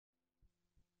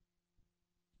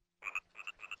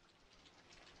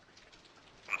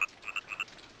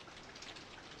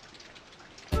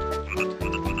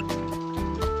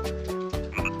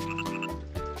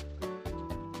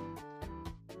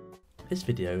This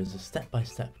video is a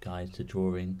step-by-step guide to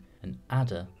drawing an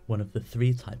adder, one of the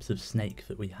 3 types of snake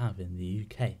that we have in the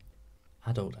UK.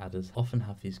 Adult adders often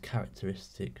have these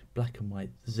characteristic black and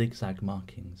white zigzag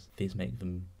markings. These make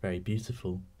them very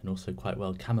beautiful and also quite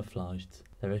well camouflaged.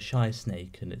 They're a shy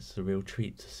snake and it's a real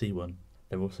treat to see one.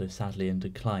 They're also sadly in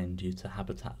decline due to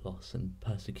habitat loss and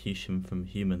persecution from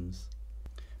humans.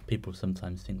 People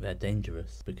sometimes think they're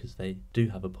dangerous because they do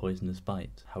have a poisonous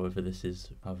bite. However,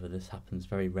 this happens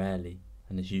very rarely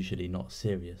and is usually not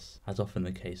serious. As often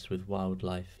the case with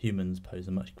wildlife, humans pose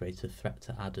a much greater threat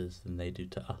to adders than they do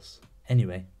to us.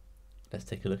 Anyway, let's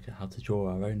take a look at how to draw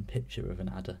our own picture of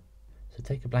an adder. So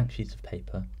take a blank sheet of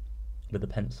paper. With a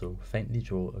pencil, faintly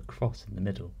draw a cross in the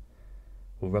middle.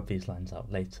 We'll rub these lines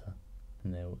out later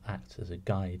and they'll act as a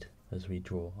guide as we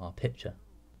draw our picture.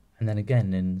 And then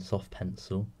again in soft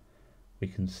pencil, we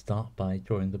can start by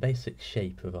drawing the basic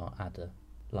shape of our adder,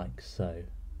 like so.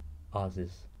 Ours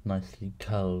is nicely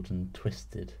curled and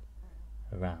twisted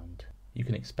around. You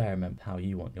can experiment how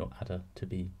you want your adder to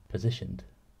be positioned.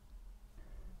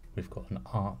 We've got an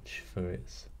arch for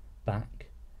its back,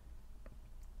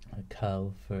 a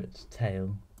curl for its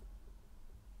tail.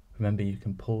 Remember, you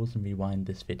can pause and rewind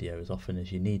this video as often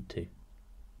as you need to.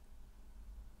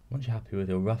 Once you're happy with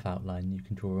your rough outline, you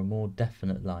can draw a more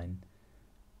definite line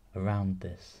around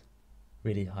this,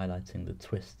 really highlighting the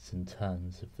twists and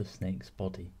turns of the snake's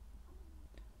body.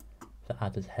 The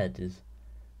adder's head is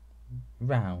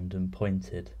round and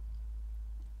pointed.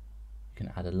 You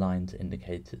can add a line to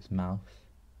indicate its mouth,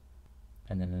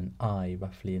 and then an eye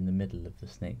roughly in the middle of the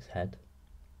snake's head.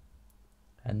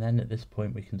 And then at this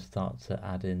point we can start to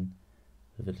add in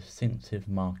the distinctive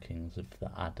markings of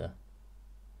the adder.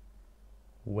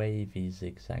 Wavy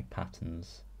zigzag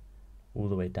patterns all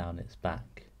the way down its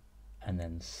back, and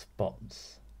then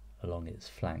spots along its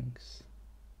flanks.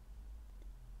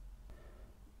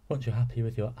 Once you're happy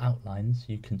with your outlines,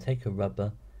 you can take a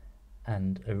rubber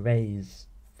and erase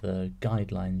the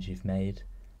guidelines you've made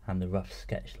and the rough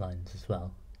sketch lines as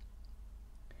well.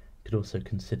 You could also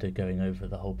consider going over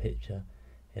the whole picture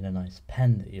in a nice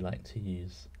pen that you like to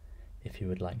use if you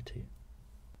would like to.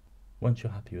 Once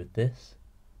you're happy with this,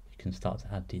 you can start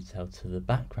to add detail to the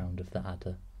background of the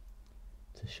adder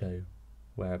to show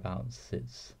whereabouts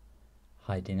it's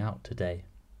hiding out today.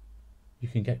 You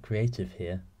can get creative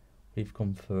here. We've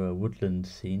gone for a woodland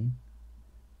scene,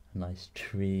 a nice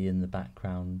tree in the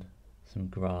background, some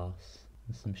grass,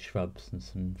 and some shrubs and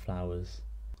some flowers.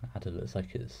 The adder looks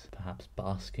like it's perhaps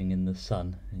basking in the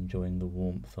sun, enjoying the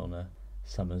warmth on a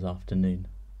summer's afternoon.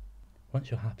 Once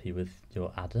you're happy with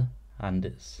your adder and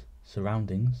its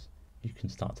surroundings, you can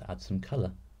start to add some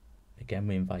colour. Again,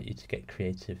 we invite you to get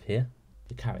creative here.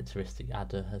 The characteristic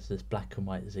adder has this black and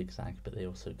white zigzag, but they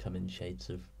also come in shades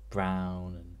of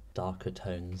brown and darker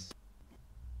tones.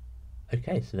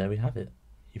 Okay, so there we have it.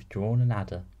 You've drawn an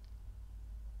adder.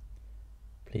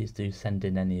 Please do send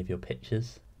in any of your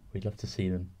pictures. We'd love to see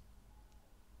them.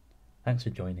 Thanks for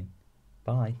joining.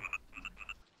 Bye.